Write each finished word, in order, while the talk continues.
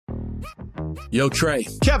Yo, Trey.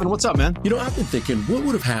 Kevin, what's up, man? You know, I've been thinking, what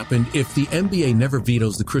would have happened if the NBA never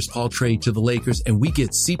vetoes the Chris Paul trade to the Lakers and we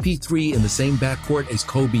get CP3 in the same backcourt as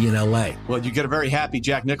Kobe in LA? Well, you get a very happy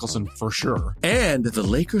Jack Nicholson for sure. And the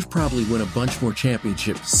Lakers probably win a bunch more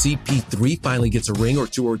championships. CP3 finally gets a ring or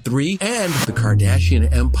two or three, and the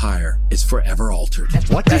Kardashian empire is forever altered.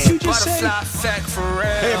 What did you just say?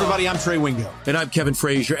 Hey, everybody, I'm Trey Wingo. And I'm Kevin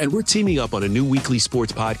Frazier, and we're teaming up on a new weekly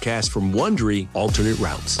sports podcast from Wondery, Alternate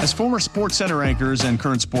Routes. As former Sports Center anchors and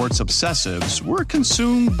current sports obsessives, we're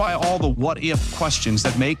consumed by all the what-if questions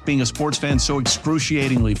that make being a sports fan so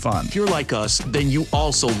excruciatingly fun. If you're like us, then you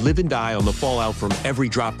also live and die on the fallout from every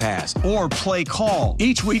drop pass. Or play call.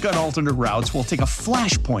 Each week on Alternate Routes, we'll take a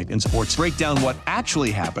flashpoint in sports, break down what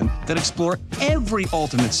actually happened, then explore every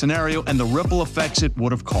alternate scenario and the ripple effects it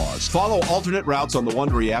would have caused. Follow Alternate Routes on the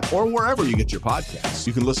Wondery app or wherever you get your podcasts.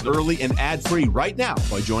 You can listen early and ad-free right now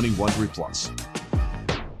by joining Wondery Plus.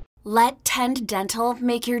 Let Tend Dental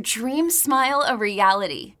make your dream smile a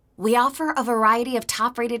reality. We offer a variety of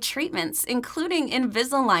top-rated treatments, including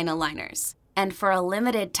Invisalign aligners. And for a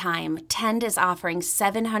limited time, Tend is offering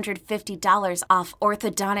 $750 off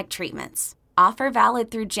orthodontic treatments. Offer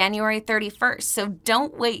valid through January 31st, so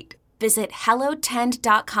don't wait. Visit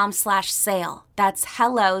hellotend.com/sale. That's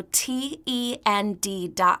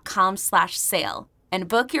hellotend.com/sale. And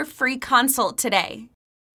book your free consult today.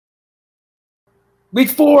 Week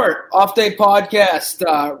 4, off-day podcast,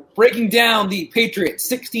 breaking down the Patriots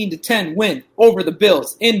 16-10 win over the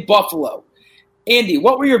Bills in Buffalo. Andy,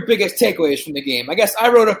 what were your biggest takeaways from the game? I guess I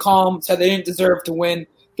wrote a column, said they didn't deserve to win.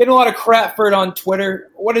 Getting a lot of crap for it on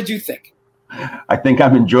Twitter. What did you think? I think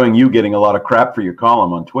I'm enjoying you getting a lot of crap for your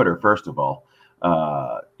column on Twitter, first of all.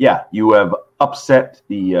 You have upset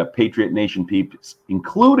the Patriot Nation peeps,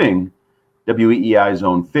 including WEEI's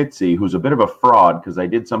own Fitzy, who's a bit of a fraud because I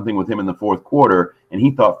did something with him in the fourth quarter, and he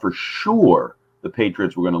thought for sure the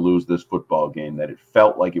Patriots were going to lose this football game, that it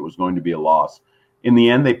felt like it was going to be a loss. In the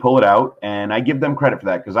end, they pull it out, and I give them credit for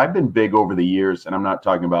that because I've been big over the years, and I'm not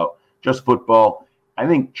talking about just football. I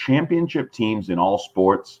think championship teams in all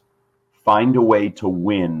sports find a way to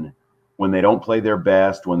win when they don't play their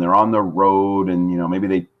best, when they're on the road, and maybe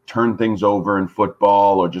they turn things over in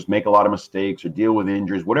football or just make a lot of mistakes or deal with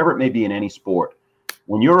injuries, whatever it may be in any sport.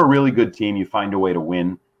 When you're a really good team, you find a way to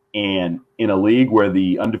win. And in a league where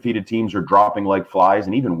the undefeated teams are dropping like flies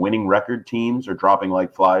and even winning record teams are dropping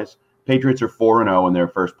like flies, Patriots are 4-0 in their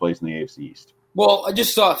first place in the AFC East. Well, I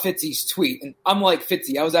just saw Fitzy's tweet, and I'm like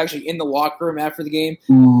Fitzy. I was actually in the locker room after the game,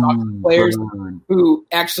 talking to players who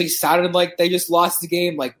actually sounded like they just lost the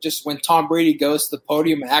game. Like just when Tom Brady goes to the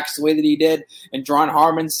podium and acts the way that he did, and John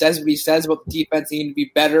Harmon says what he says about the defense needing to be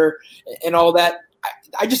better and all that.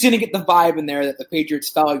 I just didn't get the vibe in there that the Patriots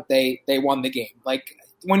felt like they won the game. Like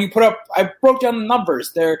when you put up, I broke down the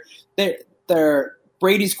numbers. Their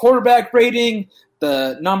Brady's quarterback rating,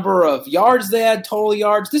 the number of yards they had, total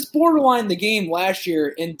yards. This borderline the game last year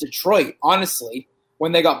in Detroit, honestly,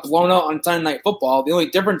 when they got blown out on Sunday Night Football. The only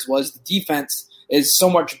difference was the defense is so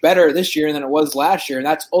much better this year than it was last year, and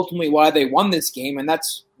that's ultimately why they won this game, and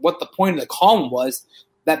that's what the point of the column was,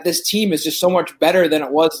 that this team is just so much better than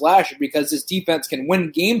it was last year because this defense can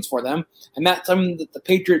win games for them, and that's something that the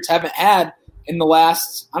Patriots haven't had in the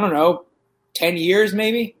last, 10 years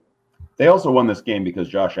maybe. They also won this game because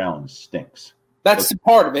Josh Allen stinks. That's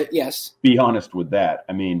part of it, yes. Be honest with that.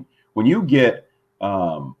 I mean, when you get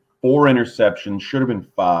 4 interceptions, should have been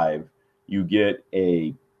 5, you get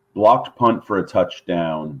a blocked punt for a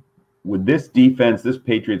touchdown. With this defense, this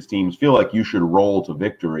Patriots teams feel like you should roll to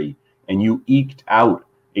victory, and you eked out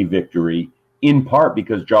a victory in part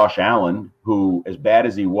because Josh Allen, who, as bad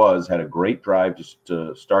as he was, had a great drive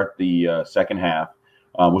to start the second half,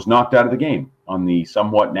 was knocked out of the game on the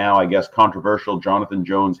somewhat now, I guess, controversial Jonathan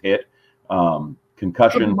Jones hit.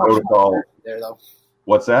 Concussion protocol. There, though.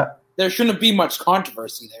 What's that? There shouldn't be much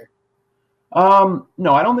controversy there.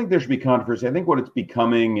 No, I don't think there should be controversy. I think what it's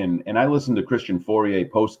becoming, and I listened to Christian Fourier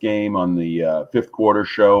post-game on the fifth quarter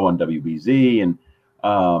show on WBZ, and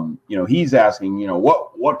he's asking,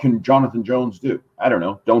 what can Jonathan Jones do? I don't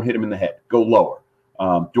know. Don't hit him in the head. Go lower.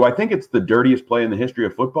 Do I think it's the dirtiest play in the history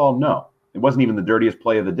of football? No. It wasn't even the dirtiest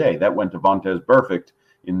play of the day. That went to Vontaze Burfict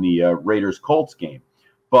in the Raiders-Colts game.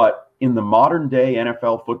 But in the modern day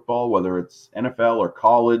NFL football, whether it's NFL or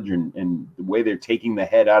college and the way they're taking the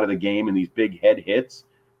head out of the game and these big head hits,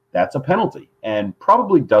 that's a penalty and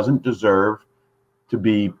probably doesn't deserve to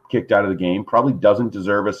be kicked out of the game, probably doesn't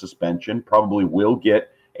deserve a suspension, probably will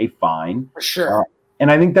get a fine. For sure. And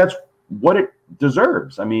I think that's what it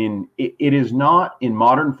deserves. I mean, it is not in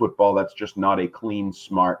modern football. That's just not a clean,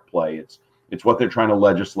 smart play. It's what they're trying to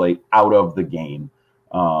legislate out of the game.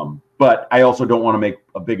 But I also don't want to make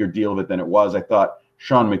a bigger deal of it than it was. I thought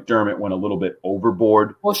Sean McDermott went a little bit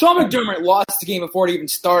overboard. Well, Sean McDermott lost the game before it even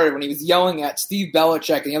started when he was yelling at Steve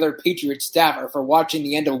Belichick and the other Patriots staffer for watching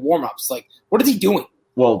the end of warm-ups. Like, what is he doing?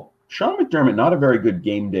 Well, Sean McDermott, not a very good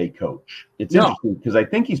game day coach. It's interesting because I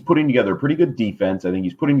think he's putting together a pretty good defense. I think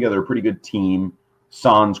he's putting together a pretty good team.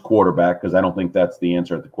 Sans quarterback, because I don't think that's the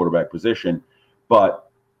answer at the quarterback position. But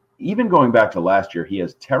even going back to last year, he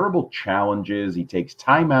has terrible challenges. He takes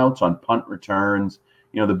timeouts on punt returns.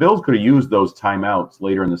 The Bills could have used those timeouts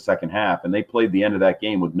later in the second half, and they played the end of that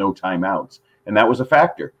game with no timeouts. And that was a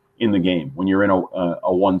factor in the game when you're in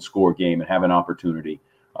a one-score game and have an opportunity.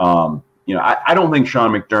 I don't think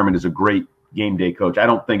Sean McDermott is a great game day coach. I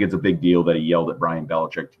don't think it's a big deal that he yelled at Brian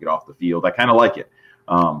Belichick to get off the field. I kind of like it.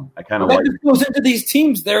 That goes into these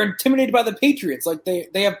teams. They're intimidated by the Patriots. Like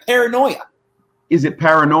they have paranoia. Is it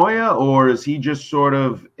paranoia, or is he just sort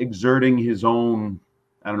of exerting his own,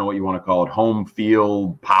 I don't know what you want to call it, home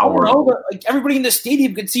field power? No, but like everybody in the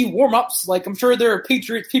stadium can see warm-ups. Like I'm sure there are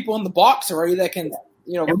Patriots people in the box already that can,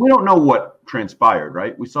 And we don't know what transpired,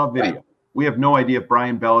 right? We saw video. Right. We have no idea if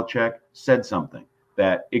Brian Belichick said something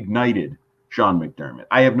that ignited Sean McDermott.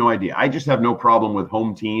 I have no idea. I just have no problem with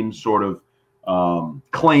home teams sort of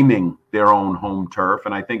claiming their own home turf.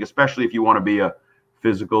 And I think especially if you want to be a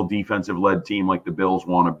physical defensive-led team like the Bills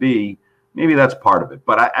want to be, maybe that's part of it.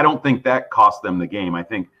 But I don't think that cost them the game. I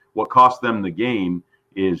think what cost them the game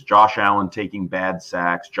is Josh Allen taking bad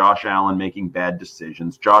sacks, Josh Allen making bad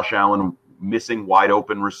decisions, Josh Allen missing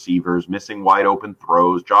wide-open receivers, missing wide-open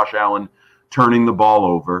throws, Josh Allen turning the ball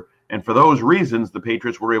over. And for those reasons, the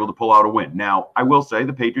Patriots were able to pull out a win. Now, I will say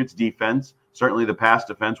the Patriots' defense, certainly the pass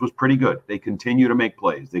defense, was pretty good. They continue to make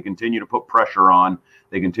plays. They continue to put pressure on.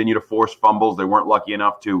 They continue to force fumbles. They weren't lucky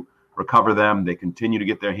enough to recover them. They continue to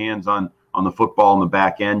get their hands on the football in the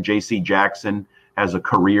back end. J.C. Jackson has a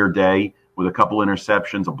career day with a couple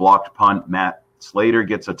interceptions, a blocked punt. Matt Slater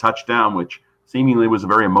gets a touchdown, which seemingly was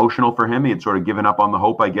very emotional for him. He had sort of given up on the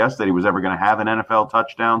hope, I guess, that he was ever going to have an NFL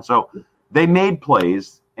touchdown. So they made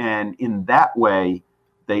plays. And in that way,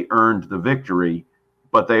 they earned the victory,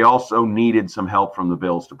 but they also needed some help from the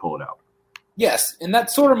Bills to pull it out. Yes, and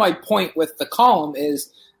that's sort of my point with the column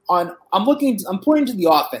is I'm pointing to the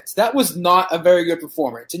offense. That was not a very good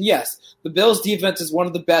performance. And yes, the Bills defense is one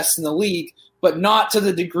of the best in the league, but not to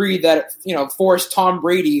the degree that it forced Tom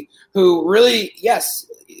Brady, who really, yes,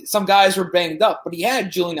 some guys were banged up, but he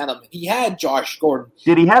had Julian Edelman. He had Josh Gordon.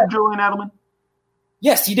 Did he have Julian Edelman?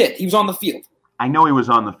 Yes, he did. He was on the field. I know he was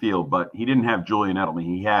on the field, but he didn't have Julian Edelman.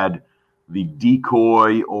 He had the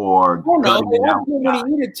decoy or when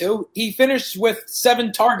he needed to. He finished with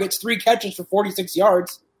 7 targets, 3 catches for 46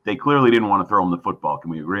 yards. They clearly didn't want to throw him the football. Can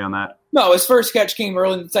we agree on that? No, his first catch came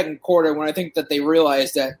early in the second quarter when I think that they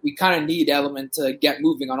realized that we kind of need Edelman to get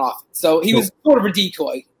moving on offense. So he was sort of a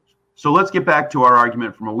decoy. So let's get back to our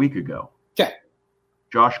argument from a week ago. Okay.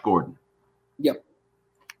 Josh Gordon. Yep.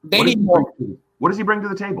 They need more. What does he bring to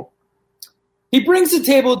the table? He brings to the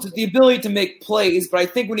table the ability to make plays, but I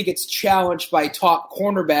think when he gets challenged by top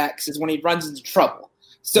cornerbacks is when he runs into trouble.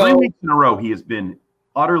 So 3 weeks in a row, he has been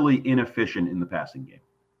utterly inefficient in the passing game.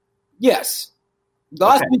 Yes.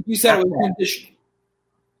 Last week you said it was conditioning.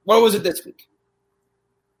 What was it this week?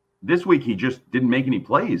 This week he just didn't make any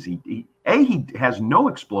plays. He has no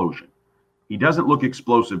explosion. He doesn't look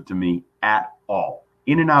explosive to me at all.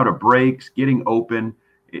 In and out of breaks, getting open.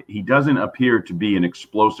 He doesn't appear to be an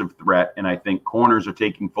explosive threat, and I think corners are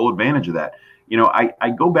taking full advantage of that. I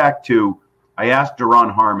go back to, I asked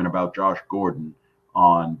Duron Harmon about Josh Gordon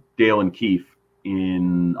on Dale and Keefe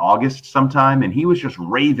in August sometime, and he was just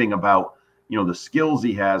raving about, the skills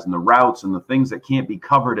he has and the routes and the things that can't be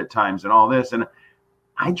covered at times and all this. And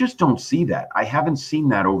I just don't see that. I haven't seen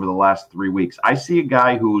that over the last 3 weeks. I see a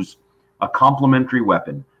guy who's a complementary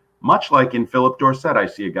weapon. Much like in Philip Dorsett, I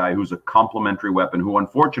see a guy who's a complementary weapon who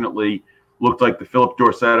unfortunately looked like the Philip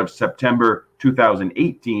Dorsett of September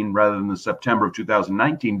 2018 rather than the September of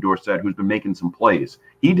 2019 Dorsett who's been making some plays.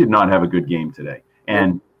 He did not have a good game today.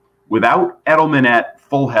 And without Edelman at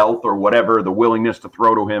full health or whatever, the willingness to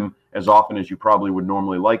throw to him as often as you probably would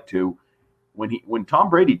normally like to, when Tom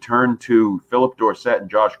Brady turned to Philip Dorsett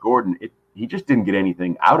and Josh Gordon, he just didn't get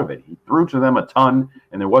anything out of it. He threw to them a ton,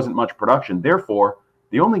 and there wasn't much production. Therefore,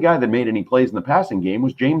 the only guy that made any plays in the passing game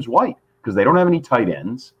was James White because they don't have any tight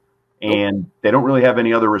ends and they don't really have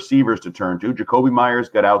any other receivers to turn to. Jacoby Myers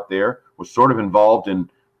got out there, was sort of involved in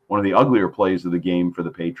one of the uglier plays of the game for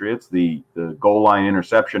the Patriots, the goal line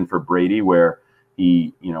interception for Brady where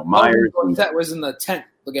Myers. That was in the tent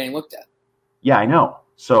getting looked at. Yeah, I know.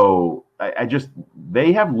 So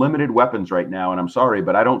they have limited weapons right now, and I'm sorry,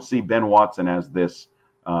 but I don't see Ben Watson as this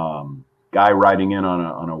guy riding in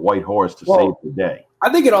on a white horse to save the day.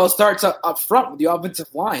 I think it all starts up front with the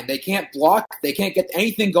offensive line. They can't block. They can't get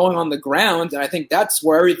anything going on the ground, and I think that's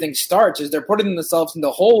where everything starts, is they're putting themselves into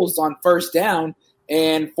holes on first down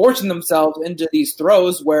and forcing themselves into these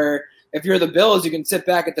throws where if you're the Bills, you can sit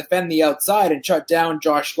back and defend the outside and shut down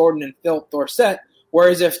Josh Gordon and Philip Dorsett,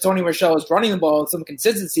 whereas if Tony Michel is running the ball with some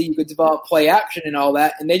consistency, you could develop play action and all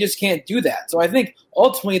that, and they just can't do that. So I think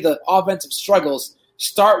ultimately the offensive struggles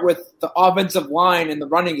start with the offensive line and the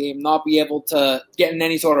running game not be able to get in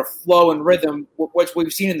any sort of flow and rhythm, which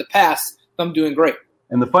we've seen in the past, them doing great.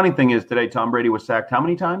 And the funny thing is today, Tom Brady was sacked how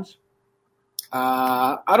many times?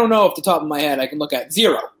 I don't know off the top of my head. I can look at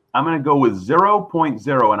 0. I'm going to go with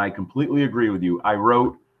 0.0, and I completely agree with you. I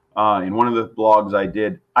wrote in one of the blogs I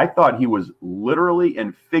did, I thought he was literally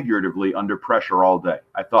and figuratively under pressure all day.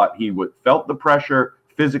 I thought he felt the pressure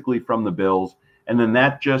physically from the Bills. And then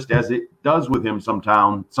that just, as it does with him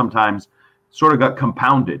sometimes sort of got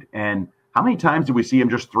compounded. And how many times did we see him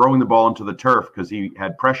just throwing the ball into the turf because he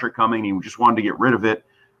had pressure coming? He just wanted to get rid of it.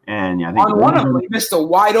 And I think on one of them, he missed a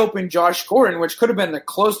wide open Josh Gordon, which could have been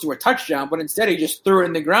close to a touchdown, but instead he just threw it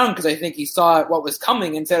in the ground because I think he saw what was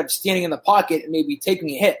coming instead of standing in the pocket and maybe taking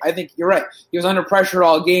a hit. I think you're right. He was under pressure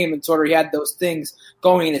all game, and sort of he had those things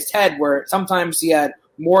going in his head where sometimes he had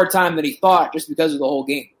more time than he thought just because of the whole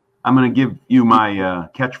game. I'm going to give you my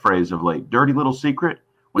catchphrase of late. Dirty little secret.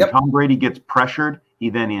 When Tom Brady gets pressured,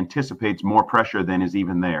 he then anticipates more pressure than is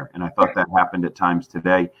even there. And I thought that happened at times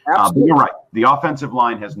today. But you're right. The offensive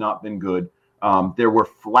line has not been good. There were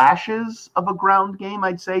flashes of a ground game,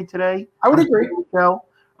 I'd say, today. I would agree.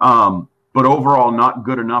 But overall, not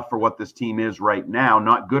good enough for what this team is right now.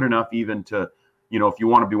 Not good enough even to, if you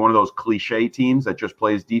want to be one of those cliche teams that just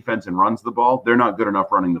plays defense and runs the ball, they're not good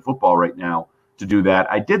enough running the football right now to do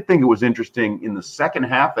that. I did think it was interesting in the second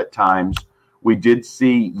half at times. We did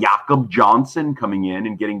see Jakob Johnson coming in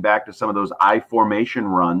and getting back to some of those I formation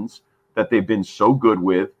runs that they've been so good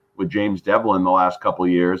with James Devlin the last couple of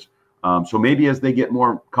years. So maybe as they get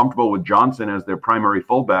more comfortable with Johnson as their primary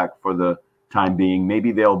fullback for the time being,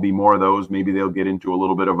 maybe there'll be more of those. Maybe they'll get into a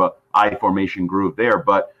little bit of a I formation groove there.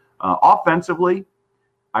 But offensively,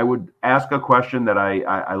 I would ask a question that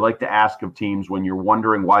I like to ask of teams when you're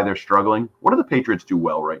wondering why they're struggling. What do the Patriots do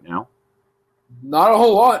well right now? Not a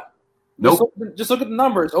whole lot. Nope. Just look at the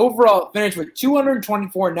numbers. Overall, it finished with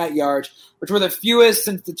 224 net yards, which were the fewest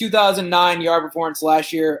since the 2009 yard performance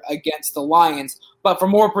last year against the Lions. But for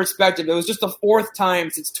more perspective, it was just the fourth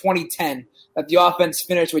time since 2010 that the offense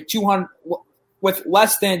finished with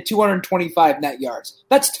less than 225 net yards.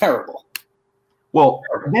 That's terrible. Well,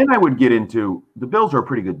 then I would get into the Bills are a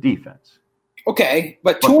pretty good defense. Okay,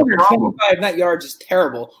 but 225 net yards is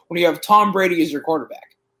terrible when you have Tom Brady as your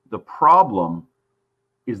quarterback. The problem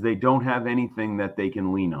is they don't have anything that they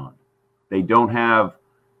can lean on. They don't have,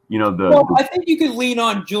 I think you could lean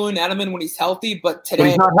on Julian Edelman when he's healthy, but today... But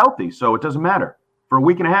he's not healthy, so it doesn't matter. For a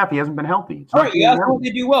week and a half, he hasn't been healthy. All right, that's what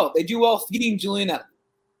they do well. They do well feeding Julian Edelman.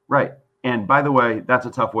 Right. And by the way, that's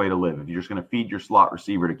a tough way to live. If you're just going to feed your slot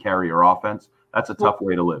receiver to carry your offense, that's a tough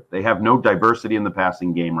way to live. They have no diversity in the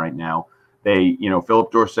passing game right now. They,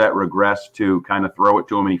 Philip Dorsett regressed to kind of throw it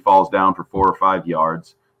to him and he falls down for 4 or 5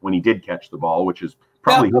 yards when he did catch the ball, which is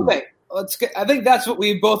probably okay. I think that's what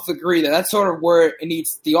we both agree that that's sort of where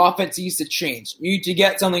the offense needs to change. You need to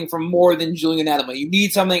get something from more than Julian Edelman. You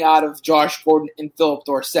need something out of Josh Gordon and Philip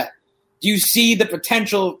Dorsett. Do you see the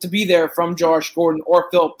potential to be there from Josh Gordon or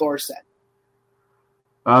Philip Dorsett?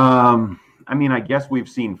 I guess we've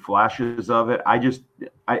seen flashes of it.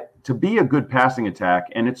 To be a good passing attack,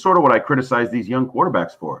 and it's sort of what I criticize these young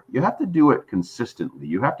quarterbacks for, you have to do it consistently.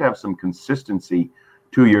 You have to have some consistency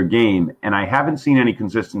to your game, and I haven't seen any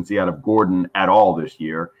consistency out of Gordon at all this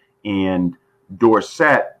year. And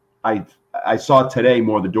Dorsett, I saw today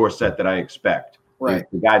more the Dorsett that I expect. Right.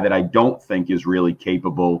 The guy that I don't think is really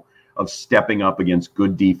capable of stepping up against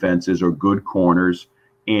good defenses or good corners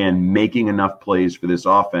and making enough plays for this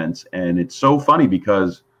offense. And it's so funny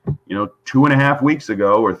because, 2.5 weeks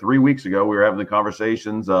ago or 3 weeks ago, we were having the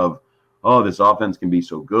conversations of, this offense can be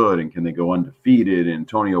so good and can they go undefeated, and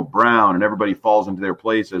Antonio Brown, and everybody falls into their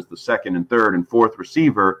place as the second and third and fourth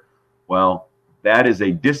receiver. Well, that is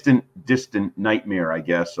a distant nightmare, I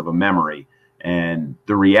guess, of a memory. And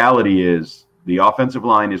the reality is the offensive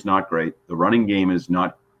line is not great. The running game is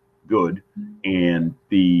not good. And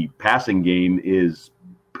the passing game is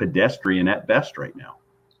pedestrian at best right now.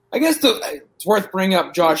 I guess it's worth bringing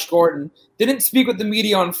up Josh Gordon. Didn't speak with the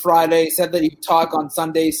media on Friday, said that he'd talk on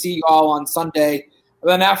Sunday, see you all on Sunday. But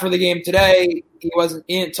then after the game today, he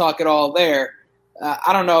didn't talk at all there.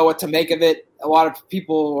 I don't know what to make of it. a lot of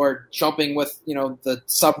people were jumping with, the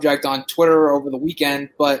subject on Twitter over the weekend,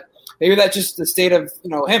 but maybe that's just the state of,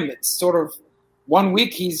 him. It's sort of 1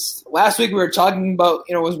 week. Last week we were talking about,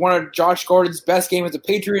 it was one of Josh Gordon's best games as a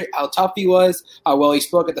Patriot, how tough he was, how well he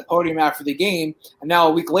spoke at the podium after the game. And now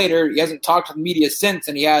a week later, he hasn't talked to the media since,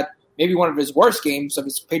 and he had maybe one of his worst games of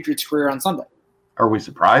his Patriots career on Sunday. Are we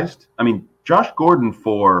surprised? I mean, Josh Gordon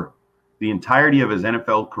for the entirety of his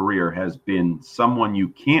NFL career has been someone you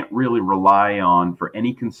can't really rely on for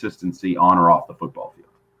any consistency on or off the football field.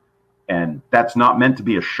 And that's not meant to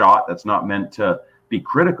be a shot. That's not meant to be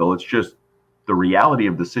critical. It's just the reality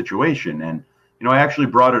of the situation. And, I actually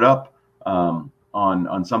brought it up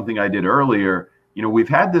on something I did earlier. We've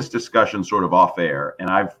had this discussion sort of off air,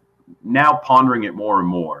 and I've now pondering it more and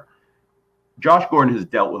more. Josh Gordon has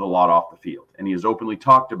dealt with a lot off the field, and he has openly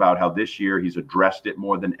talked about how this year he's addressed it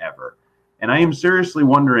more than ever. And I am seriously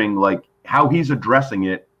wondering, how he's addressing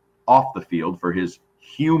it off the field for his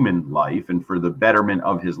human life and for the betterment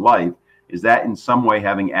of his life. Is that in some way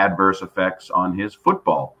having adverse effects on his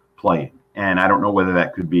football playing? And I don't know whether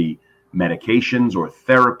that could be medications or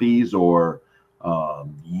therapies or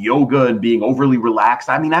yoga and being overly relaxed.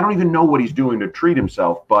 I mean, I don't even know what he's doing to treat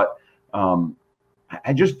himself, but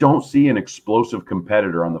I just don't see an explosive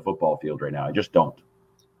competitor on the football field right now. I just don't.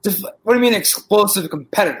 What do you mean explosive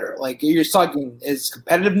competitor? You're talking his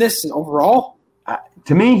competitiveness overall?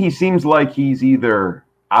 To me, he seems like he's either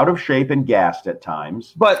out of shape and gassed at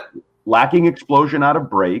times, but lacking explosion out of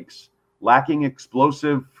breaks, lacking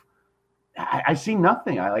explosive. I see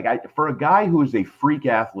nothing. For a guy who is a freak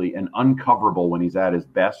athlete and uncoverable when he's at his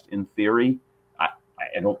best, in theory,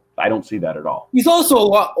 I don't see that at all. He's also a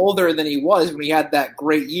lot older than he was when he had that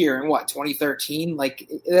great year in 2013.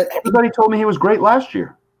 Everybody told me he was great last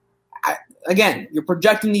year. Again, you're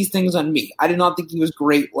projecting these things on me. I did not think he was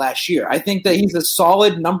great last year. I think that he's a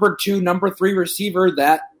solid number 2, number 3 receiver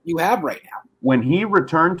that you have right now. When he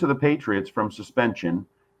returned to the Patriots from suspension,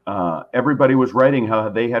 everybody was writing how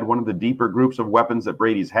they had one of the deeper groups of weapons that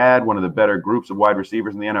Brady's had, one of the better groups of wide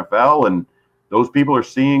receivers in the NFL, and those people are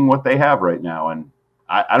seeing what they have right now. And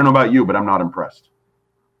I don't know about you, but I'm not impressed.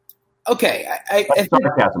 Okay. That's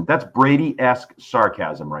sarcasm. That's Brady-esque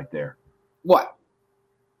sarcasm right there. What?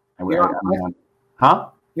 Huh?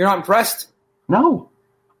 You're not impressed? No.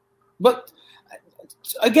 But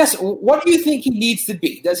I guess, what do you think he needs to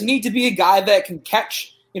be? Does he need to be a guy that can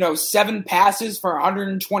catch, 7 passes for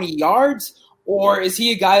 120 yards? Or is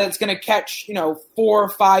he a guy that's going to catch, 4 or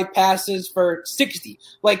 5 passes for 60?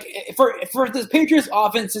 For the Patriots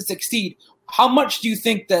offense to succeed, how much do you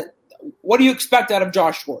think what do you expect out of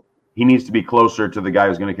Josh Gordon? He needs to be closer to the guy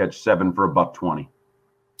who's going to catch 7 for $120.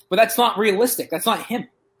 But that's not realistic. That's not him.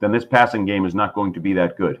 Then this passing game is not going to be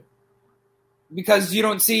that good. Because you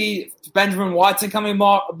don't see Benjamin Watson coming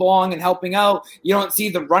along and helping out. You don't see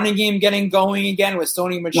the running game getting going again with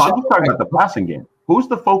Sony Michel. No, I'm talking about the passing game. Who's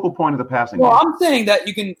the focal point of the passing game? Well, I'm saying that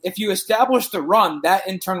if you establish the run, that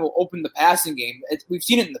in turn will open the passing game. We've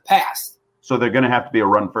seen it in the past. So they're going to have to be a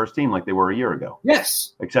run-first team like they were a year ago.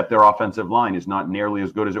 Yes. Except their offensive line is not nearly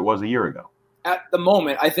as good as it was a year ago. At the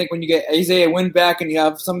moment, I think when you get Isaiah Wynn back and you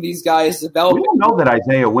have some of these guys developing. We don't know that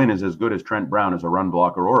Isaiah Wynn is as good as Trent Brown as a run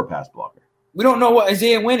blocker or a pass blocker. We don't know what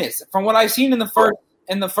Isaiah Wynn is. From what I've seen in the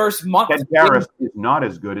first month. Ted Karras is not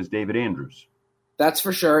as good as David Andrews. That's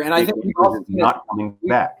for sure. And I think he's not coming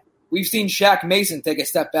back. We've seen Shaq Mason take a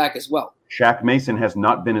step back as well. Shaq Mason has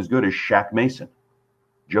not been as good as Shaq Mason.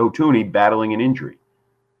 Joe Tooney battling an injury.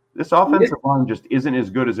 This offensive line just isn't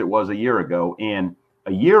as good as it was a year ago. And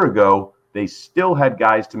a year ago, they still had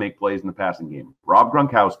guys to make plays in the passing game. Rob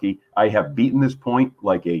Gronkowski, I have beaten this point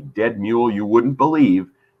like a dead mule you wouldn't believe,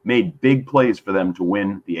 made big plays for them to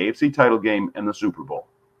win the AFC title game and the Super Bowl.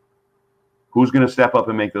 Who's going to step up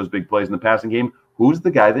and make those big plays in the passing game? Who's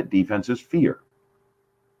the guy that defenses fear?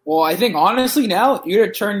 Well, I think honestly now you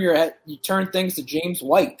turn things to James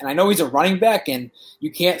White. And I know he's a running back and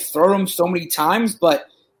you can't throw him so many times, but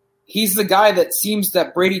he's the guy that seems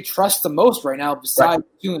that Brady trusts the most right now besides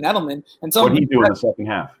Julian Edelman. And what did he do in the second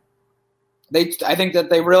half? I think that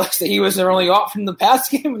they realized that he was their only option in the pass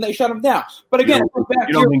game and they shut him down. But again,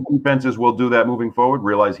 you don't think defenses will do that moving forward?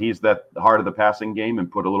 Realize he's the heart of the passing game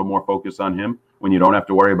and put a little more focus on him when you don't have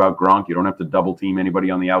to worry about Gronk. You don't have to double team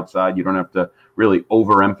anybody on the outside. You don't have to really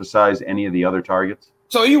overemphasize any of the other targets.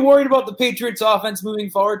 So are you worried about the Patriots offense moving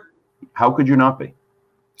forward? How could you not be?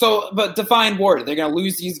 So, but define worried. They're going to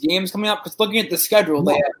lose these games coming up? Because looking at the schedule,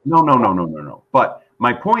 No. But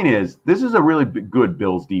my point is, this is a really good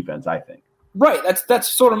Bills defense, I think. Right. That's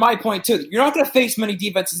sort of my point, too. You're not going to face many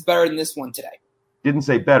defenses better than this one today. Didn't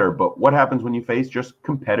say better, but what happens when you face just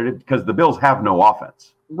competitive? Because the Bills have no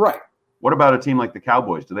offense. Right. What about a team like the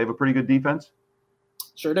Cowboys? Do they have a pretty good defense?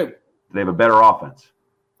 Sure do. Do they have a better offense?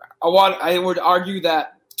 I would argue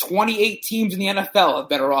that 28 teams in the NFL have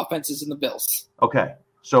better offenses than the Bills. Okay.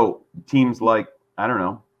 So teams like, I don't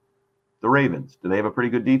know, the Ravens, do they have a pretty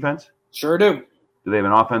good defense? Sure do. Do they have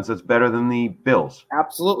an offense that's better than the Bills?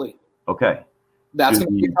 Absolutely. Okay. That's going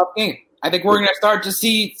to be a tough game. I think we're going to start to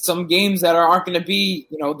see some games that aren't going to be,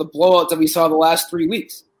 the blowouts that we saw the last 3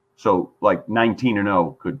 weeks. So like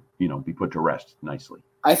 19-0 could, be put to rest nicely.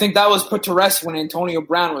 I think that was put to rest when Antonio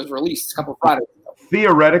Brown was released a couple of Fridays ago.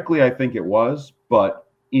 Theoretically, I think it was, but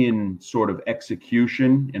in sort of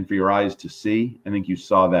execution and for your eyes to see, I think you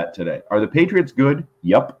saw that today. Are the Patriots good?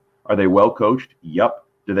 Yep. Are they well coached? Yep.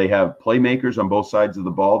 Do they have playmakers on both sides of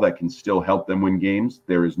the ball that can still help them win games?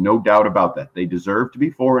 There is no doubt about that. They deserve to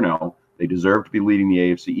be 4-0. They deserve to be leading the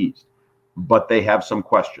AFC East. But they have some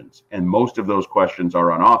questions, and most of those questions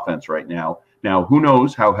are on offense right now. Now, who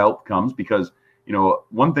knows how help comes, because,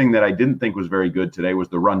 one thing that I didn't think was very good today was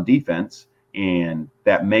the run defense, and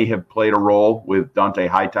that may have played a role with Dante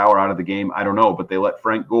Hightower out of the game. I don't know, but they let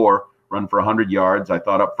Frank Gore run for 100 yards. I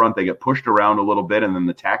thought up front they get pushed around a little bit, and then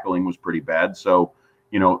the tackling was pretty bad. So,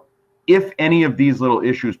 if any of these little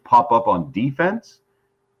issues pop up on defense,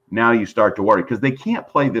 now you start to worry, because they can't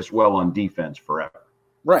play this well on defense forever.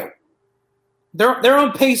 Right. They're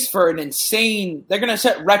on pace for an insane – they're going to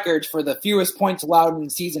set records for the fewest points allowed in the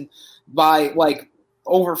season by,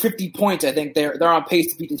 over 50 points. I think they're on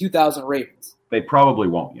pace to beat the 2000 Ravens. They probably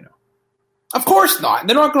won't, Of course not.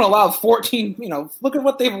 They're not going to allow 14 – look at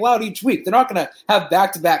what they've allowed each week. They're not going to have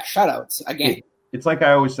back-to-back shutouts again. It's like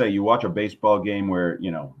I always say, you watch a baseball game where,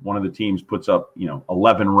 one of the teams puts up,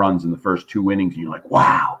 11 runs in the first 2 innings, and you're like,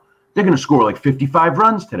 wow. They're going to score like 55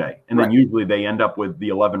 runs today. And then usually they end up with the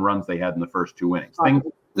 11 runs they had in the first 2 innings. Things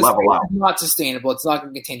level out. It's not sustainable. It's not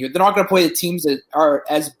going to continue. They're not going to play the teams that are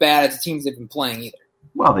as bad as the teams they've been playing either.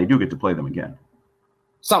 Well, they do get to play them again.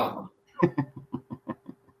 Some of them.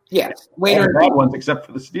 Yes. Later. All the bad ones except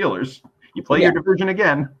for the Steelers. You play your division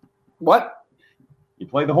again. What? You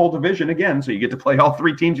play the whole division again, so you get to play all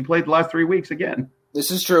 3 teams you played the last 3 weeks again. This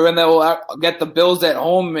is true, and they'll get the Bills at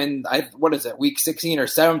home in, week 16 or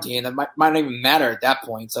 17. That might not even matter at that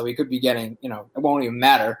point, so we could be getting, it won't even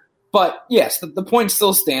matter. But, yes, the point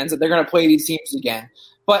still stands that they're going to play these teams again.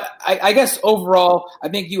 But I guess overall, I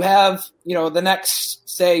think you have, the next,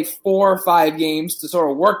 say, 4 or 5 games to sort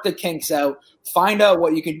of work the kinks out, find out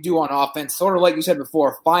what you can do on offense, sort of like you said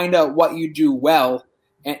before, find out what you do well,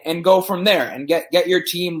 and go from there and get your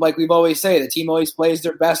team, like we've always say, the team always plays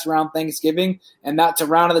their best around Thanksgiving, and that's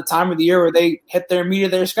around the time of the year where they hit their meat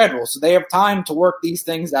of their schedule. So they have time to work these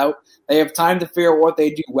things out. They have time to figure out what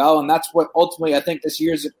they do well, and that's what ultimately I think this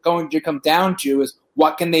year is going to come down to, is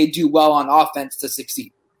what can they do well on offense to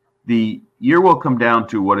succeed. The year will come down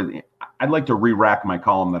to I'd like to re-rack my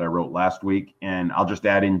column that I wrote last week, and I'll just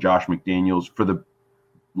add in Josh McDaniels. For the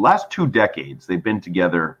last 2 decades, they've been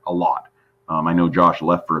together a lot. I know Josh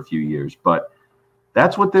left for a few years, but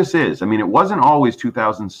that's what this is. I mean, it wasn't always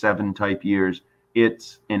 2007 type years.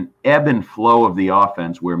 It's an ebb and flow of the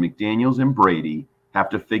offense where McDaniels and Brady have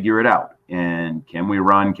to figure it out. And can we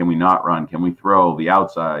run? Can we not run? Can we throw the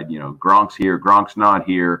outside? Gronk's here, Gronk's not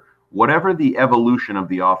here. Whatever the evolution of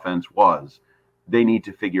the offense was, they need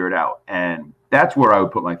to figure it out. And that's where I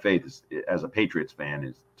would put my faith as a Patriots fan,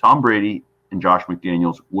 is Tom Brady and Josh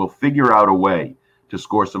McDaniels will figure out a way to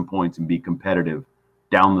score some points and be competitive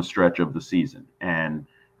down the stretch of the season. And,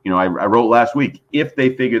 I wrote last week, if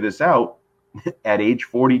they figure this out, at age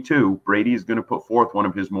 42, Brady is going to put forth one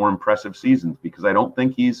of his more impressive seasons, because I don't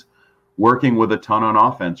think he's working with a ton on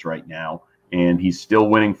offense right now, and he's still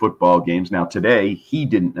winning football games. Now, today, he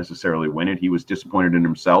didn't necessarily win it. He was disappointed in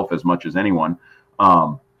himself as much as anyone.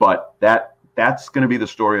 But that's going to be the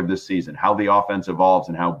story of this season, how the offense evolves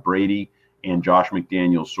and how Brady and Josh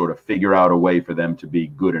McDaniels sort of figure out a way for them to be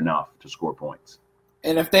good enough to score points.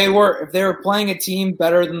 And if they were playing a team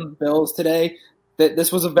better than the Bills today, that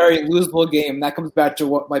this was a very losable game. That comes back to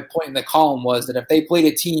what my point in the column was, that if they played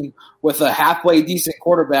a team with a halfway decent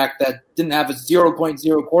quarterback that didn't have a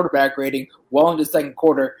 0.0 quarterback rating well into the second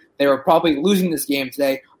quarter, they were probably losing this game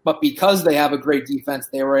today. But because they have a great defense,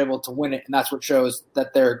 they were able to win it, and that's what shows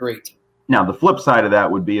that they're a great team. Now, the flip side of that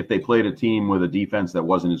would be if they played a team with a defense that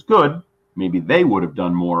wasn't as good, maybe they would have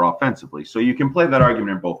done more offensively. So you can play that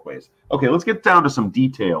argument in both ways. Okay, let's get down to some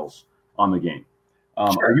details on the game.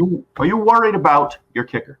 Sure. Are you worried about your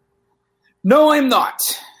kicker? No, I'm not.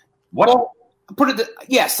 What? Well,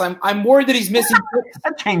 yes, I'm worried that he's missing.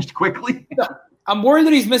 That changed quickly. I'm worried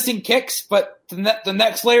that he's missing kicks, but the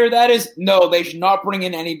next layer of that is, no, they should not bring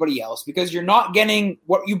in anybody else because you're not getting –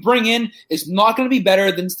 what you bring in is not going to be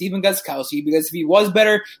better than Stephen Gostkowski because if he was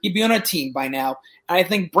better, he'd be on a team by now. And I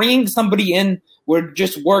think bringing somebody in would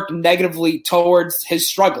just work negatively towards his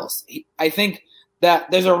struggles. I think that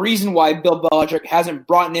there's a reason why Bill Belichick hasn't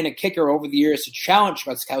brought in a kicker over the years to challenge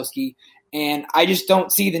Gostkowski, and I just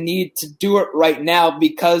don't see the need to do it right now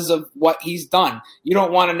because of what he's done. You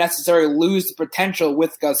don't want to necessarily lose the potential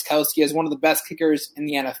with Gostkowski as one of the best kickers in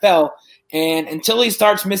the NFL, and until he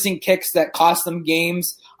starts missing kicks that cost them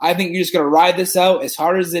games, I think you're just going to ride this out as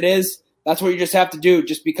hard as it is. That's what you just have to do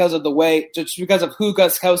just because of who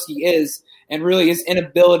Gostkowski is and really his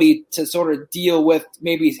inability to sort of deal with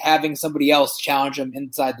maybe having somebody else challenge him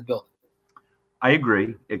inside the building. I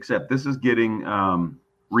agree, except this is getting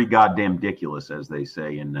re-goddamn ridiculous, as they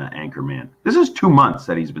say in Anchorman. This is 2 months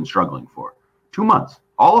that he's been struggling for. 2 months.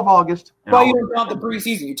 All of August. Well, you don't count the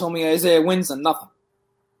preseason. You told me Isaiah wins and nothing.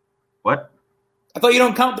 What? I thought you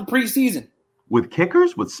don't count the preseason. With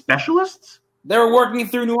kickers? With specialists? They're working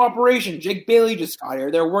through new operations. Jake Bailey just got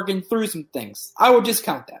here. They're working through some things. I would just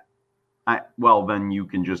count that. Well, then you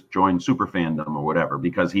can just join Super Fandom or whatever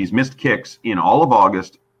because he's missed kicks in all of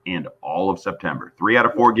August and all of September. 3 out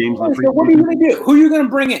of 4 games in the preseason. What are you going to do? Who are you going to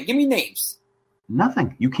bring in? Give me names.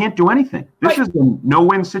 Nothing. You can't do anything. This is a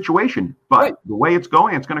no-win situation. But the way it's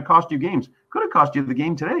going, it's going to cost you games. Could have cost you the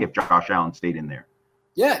game today if Josh Allen stayed in there.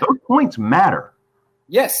 Yeah. Those points matter.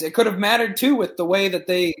 Yes, it could have mattered, too, with the way that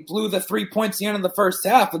they blew the 3 points at the end of the first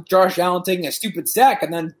half with Josh Allen taking a stupid sack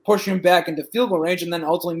and then pushing him back into field goal range and then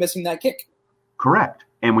ultimately missing that kick. Correct.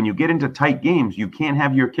 And when you get into tight games, you can't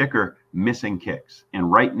have your kicker missing kicks.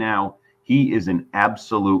 And right now, he is an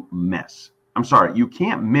absolute mess. I'm sorry, you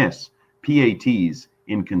can't miss PATs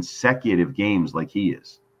in consecutive games like he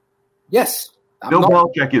is. Yes. Bill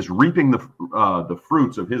Belichick is reaping the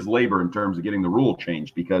fruits of his labor in terms of getting the rule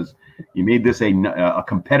changed because you made this a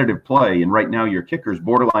competitive play, and right now your kicker is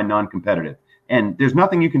borderline non-competitive. And there's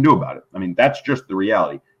nothing you can do about it. I mean, that's just the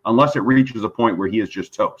reality, unless it reaches a point where he is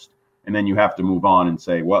just toast. And then you have to move on and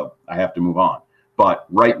say, well, I have to move on. But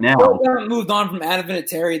right now – we haven't moved on from Adam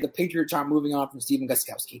Vinatieri. The Patriots aren't moving on from Stephen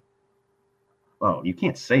Gostkowski. Oh, you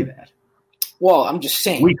can't say that. Well, I'm just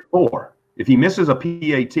saying. Week 4. If he misses a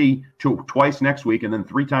PAT twice next week and then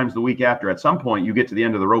 3 times the week after, at some point you get to the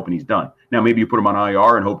end of the rope and he's done. Now, maybe you put him on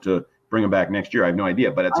IR and hope to bring him back next year. I have no idea.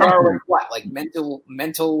 But at some point – what, like mental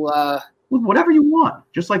whatever you want,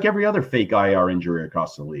 just like every other fake IR injury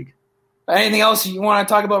across the league. Anything else you want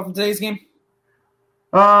to talk about from today's game?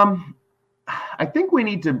 I think we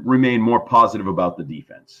need to remain more positive about the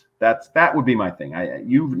defense. That would be my thing.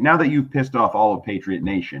 Now that you've pissed off all of Patriot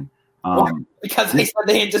Nation. Because they said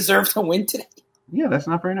they didn't deserve to win today. Yeah, that's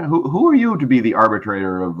not very nice. Who are you to be the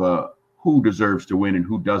arbitrator of who deserves to win and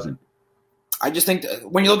who doesn't? I just think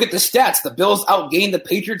when you look at the stats, the Bills outgained the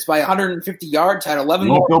Patriots by 150 yards, had 11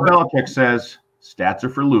 more. Bill Belichick says stats are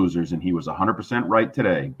for losers, and he was 100% right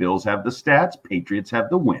today. Bills have the stats, Patriots have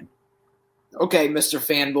the win. Okay, Mr.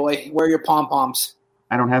 Fanboy, where are your pom-poms?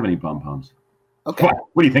 I don't have any pom-poms. Okay.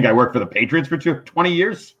 What do you think, I worked for the Patriots for 20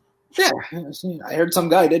 years? Yeah, I heard some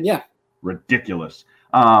guy did, yeah. Ridiculous.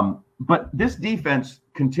 But this defense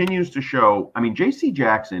continues to show, I mean, J.C.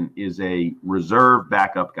 Jackson is a reserve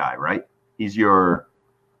backup guy, right? He's your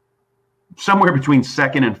somewhere between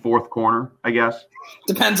second and fourth corner, I guess.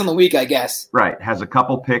 Depends on the week, I guess. Right. Has a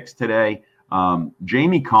couple picks today.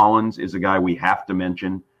 Jamie Collins is a guy we have to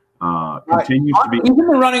mention. Continues to be. He's in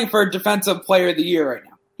the running for Defensive Player of the Year right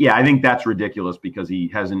now. Yeah, I think that's ridiculous because he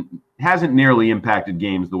hasn't nearly impacted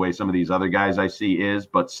games the way some of these other guys I see is.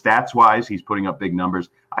 But stats-wise, he's putting up big numbers.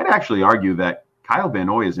 I'd actually argue that Kyle Van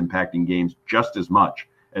Noy is impacting games just as much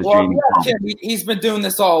as Jamie Collins. He's been doing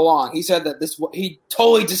this all along. He said that he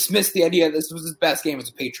totally dismissed the idea that this was his best game as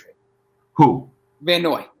a Patriot. Who? Van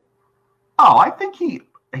Noy. Oh, I think he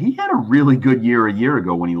had a really good year a year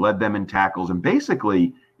ago when he led them in tackles and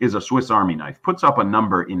basically is a Swiss Army knife, puts up a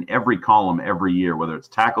number in every column every year, whether it's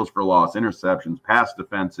tackles for loss, interceptions, pass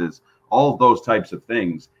defenses, all of those types of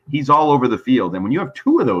things. He's all over the field. And when you have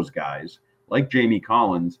 2 of those guys, like Jamie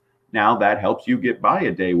Collins, now that helps you get by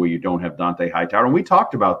a day where you don't have Dante Hightower. And we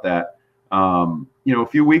talked about that, a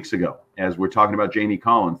few weeks ago as we're talking about Jamie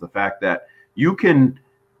Collins, the fact that you can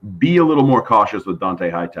be a little more cautious with Dante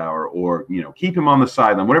Hightower or, keep him on the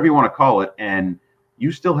sideline, whatever you want to call it. And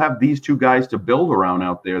you still have these 2 guys to build around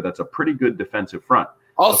out there. That's a pretty good defensive front.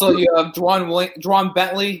 Also, you have Juwan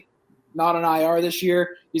Bentley, not an IR this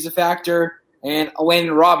year. He's a factor. And Elaine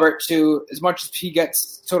Roberts, who, as much as he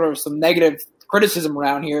gets sort of some negative criticism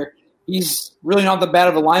around here, he's really not that bad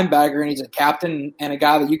of a linebacker, and he's a captain and a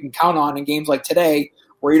guy that you can count on in games like today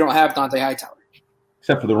where you don't have Dante Hightower.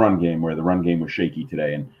 Except for the run game, where the run game was shaky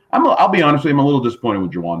today. And I'll be honest with you, I'm a little disappointed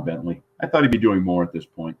with Juwan Bentley. I thought he'd be doing more at this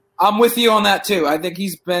point. I'm with you on that, too. I think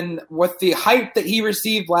he's been, with the hype that he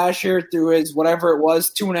received last year through his, whatever it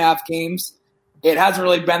was, 2.5 games, it hasn't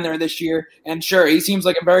really been there this year. And sure, he seems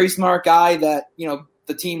like a very smart guy that,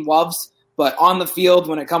 the team loves. But on the field,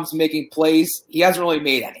 when it comes to making plays, he hasn't really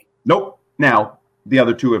made any. Nope. Now, the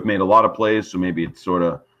other two have made a lot of plays, so maybe it's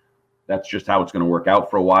that's just how it's going to work out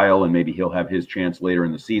for a while, and maybe he'll have his chance later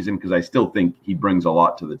in the season because I still think he brings a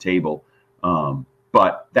lot to the table.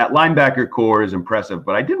 But that linebacker core is impressive.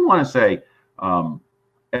 But I did want to say,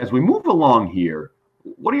 as we move along here,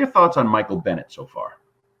 what are your thoughts on Michael Bennett so far?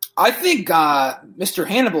 I think Mr.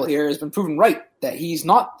 Hannibal here has been proven right that he's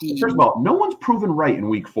not the – First of all, no one's proven right in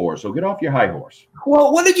week 4, so get off your high horse.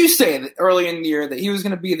 Well, what did you say early in the year that he was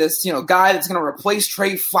going to be this guy that's going to replace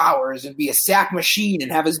Trey Flowers and be a sack machine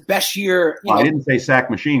and have his best year? I didn't say sack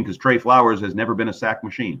machine because Trey Flowers has never been a sack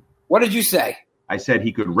machine. What did you say? I said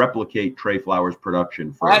he could replicate Trey Flowers'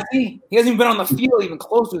 production. Has he? He hasn't even been on the field even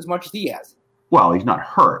close to as much as he has. Well, he's not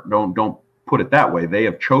hurt. Don't put it that way. They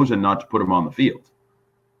have chosen not to put him on the field.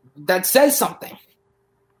 That says something.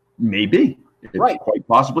 Maybe. It right. Quite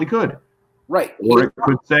possibly could. Right. Or it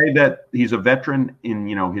could say that he's a veteran in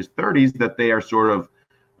his 30s that they are sort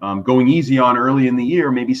of going easy on early in the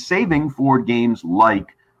year, maybe saving for games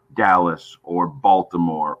like Dallas or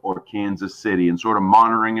Baltimore or Kansas City and sort of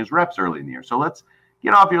monitoring his reps early in the year. So let's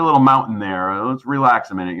get off your little mountain there. Let's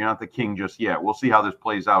relax a minute. You're not the king just yet. We'll see how this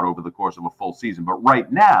plays out over the course of a full season. But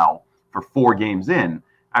right now, for 4 games in,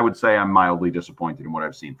 I would say I'm mildly disappointed in what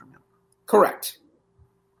I've seen from him. Correct.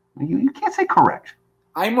 You can't say correct.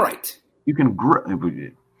 I'm right. You can.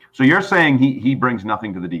 So you're saying he brings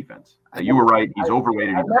nothing to the defense. You were right. He's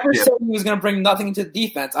overrated. I never said he was going to bring nothing to the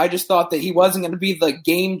defense. I just thought that he wasn't going to be the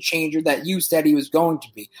game changer that you said he was going to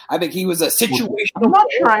be. I think he was a situational. I'm not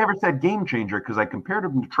sure I ever said game changer because I compared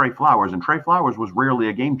him to Trey Flowers, and Trey Flowers was rarely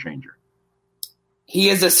a game changer. He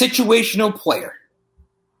is a situational player.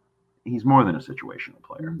 He's more than a situational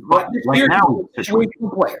player. But right now, he's a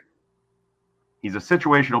situational player. He's a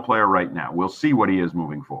situational player right now. We'll see what he is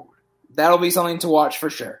moving forward. That'll be something to watch for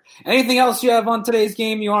sure. Anything else you have on today's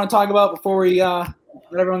game you want to talk about before we let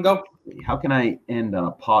everyone go? How can I end on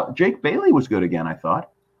a pause? Jake Bailey was good again, I thought.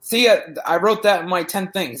 See, I wrote that in my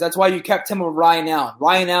 10 things. That's why you kept him with Ryan Allen.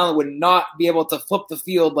 Ryan Allen would not be able to flip the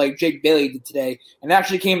field like Jake Bailey did today, and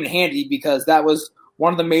actually came in handy because that was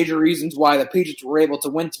one of the major reasons why the Patriots were able to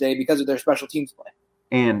win today because of their special teams play.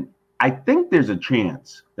 And I think there's a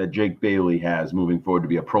chance that Jake Bailey has moving forward to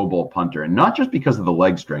be a Pro Bowl punter, and not just because of the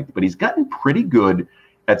leg strength, but he's gotten pretty good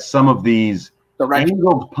at some of these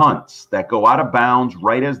angled punts that go out of bounds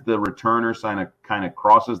right as the returner kind of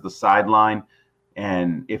crosses the sideline.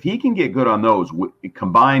 And if he can get good on those,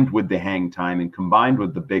 combined with the hang time and combined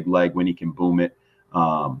with the big leg when he can boom it,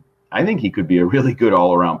 I think he could be a really good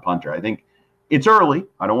all-around punter. I think it's early.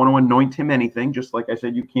 I don't want to anoint him anything. Just like I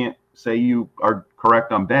said, you can't say you are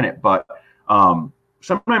correct on Bennett. But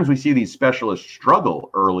sometimes we see these specialists struggle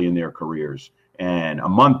early in their careers. And a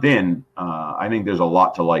month in, I think there's a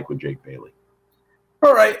lot to like with Jake Bailey.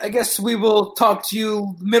 All right. I guess we will talk to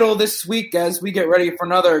you middle of this week as we get ready for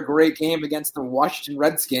another great game against the Washington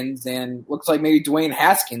Redskins. And looks like maybe Dwayne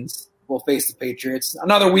Haskins will face the Patriots.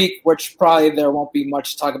 Another week, which probably there won't be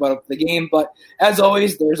much to talk about the game. But as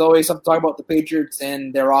always, there's always something to talk about the Patriots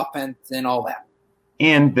and their offense and all that.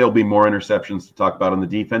 And there'll be more interceptions to talk about on the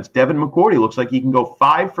defense. Devin McCourty looks like he can go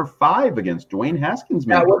 5 for 5 against Dwayne Haskins.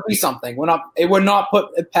 That would be something. It would not put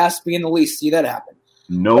it past me in the least to see that happen.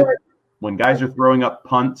 Nope. When guys are throwing up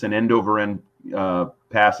punts and end-over-end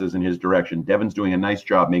passes in his direction, Devin's doing a nice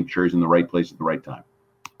job making sure he's in the right place at the right time.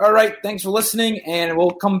 All right, thanks for listening, and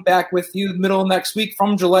we'll come back with you middle of next week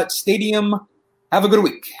from Gillette Stadium. Have a good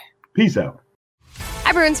week. Peace out.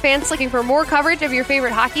 Hi, Bruins fans. Looking for more coverage of your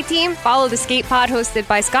favorite hockey team? Follow the Skate Pod hosted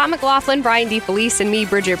by Scott McLaughlin, Brian DeFelice, and me,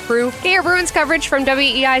 Bridget Prue. Get your Bruins coverage from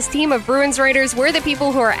WEI's team of Bruins writers. We're the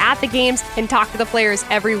people who are at the games and talk to the players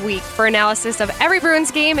every week. For analysis of every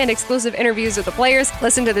Bruins game and exclusive interviews with the players,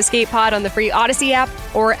 listen to the Skate Pod on the free Odyssey app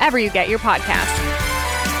or wherever you get your podcasts.